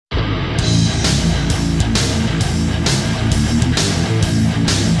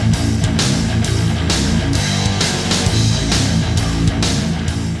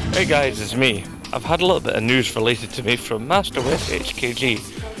guys, it's me. I've had a little bit of news related to me from Master West HKG,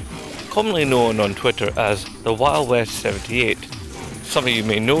 commonly known on Twitter as the Wild West 78. Some of you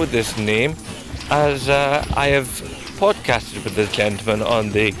may know this name as I have podcasted with this gentleman on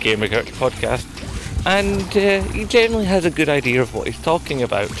the Gamer Gert podcast, and he generally has a good idea of what he's talking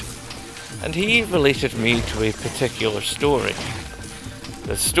about. And he related me to a particular story.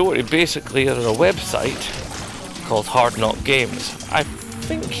 The story basically is on a website called Hard Knock Games. I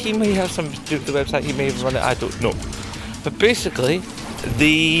think he may have something to do with the website, he may have run it, I don't know. But basically,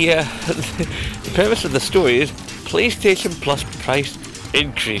 the premise of the story is PlayStation Plus price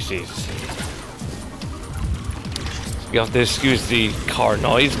increases. You have to excuse the car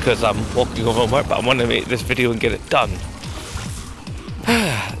noise because I'm walking home from work, but I want to make this video and get it done.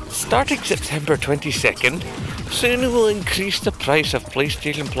 Starting September 22nd, Sony will increase the price of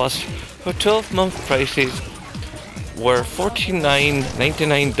PlayStation Plus for 12-month prices were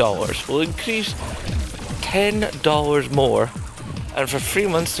 $49.99 will increase $10 more, and for 3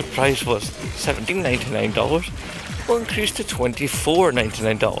 months the price was $17.99 will increase to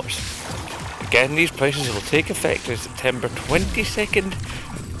 $24.99. Again, these prices will take effect on September 22nd,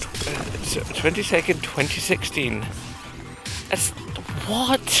 2016. That's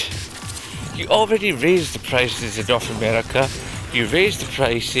what? You already raised the prices in North America, you raised the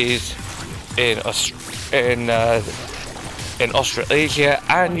prices in Australasia,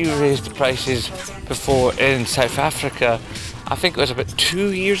 and you raised the prices before in South Africa. I think it was about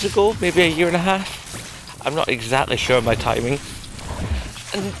 2 years ago, maybe a year and a half. I'm not exactly sure of my timing.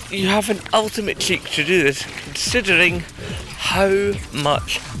 And you have an ultimate cheek to do this, considering how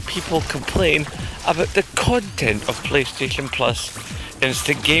much people complain about the content of PlayStation Plus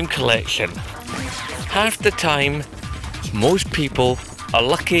Instant Game Collection. Half the time, most people are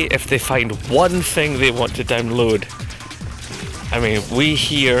lucky if they find one thing they want to download. I mean, we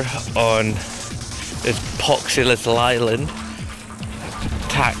here on this poxy little island,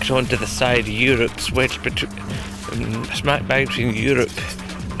 tacked onto the side of Europe, smack bang between Europe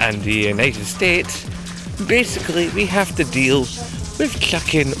and the United States, basically we have to deal with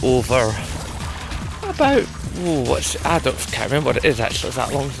chucking over about, can't remember what it is actually, it's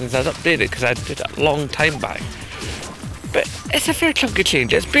that long since I've updated because I did it a long time back. But it's a fair chunk of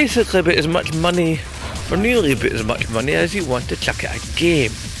change. It's basically about as much money, or nearly about as much money as you want to chuck at a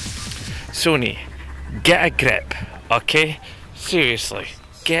game. Sony, get a grip, okay? Seriously,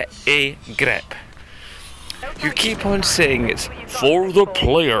 get a grip. You keep on saying it's for the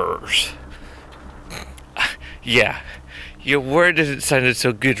players. Yeah, your word isn't sounding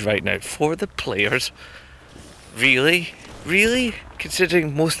so good right now. For the players? Really? Really?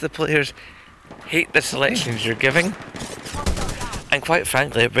 Considering most of the players hate the selections you're giving? And quite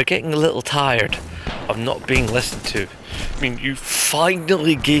frankly, we're getting a little tired of not being listened to. I mean, you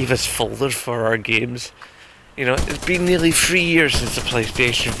finally gave us folders for our games. You know, it's been nearly 3 years since the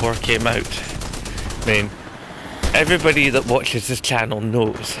PlayStation 4 came out. I mean, everybody that watches this channel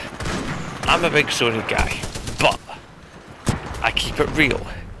knows I'm a big Sony guy, but I keep it real.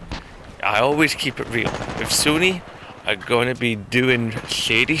 I always keep it real. If Sony are going to be doing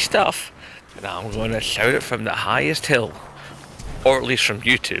shady stuff, then I'm going to shout it from the highest hill, or at least from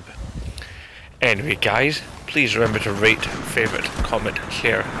YouTube. Anyway guys, please remember to rate, favourite, comment,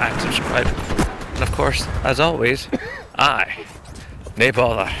 share and subscribe. And of course, as always, nae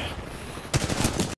bother.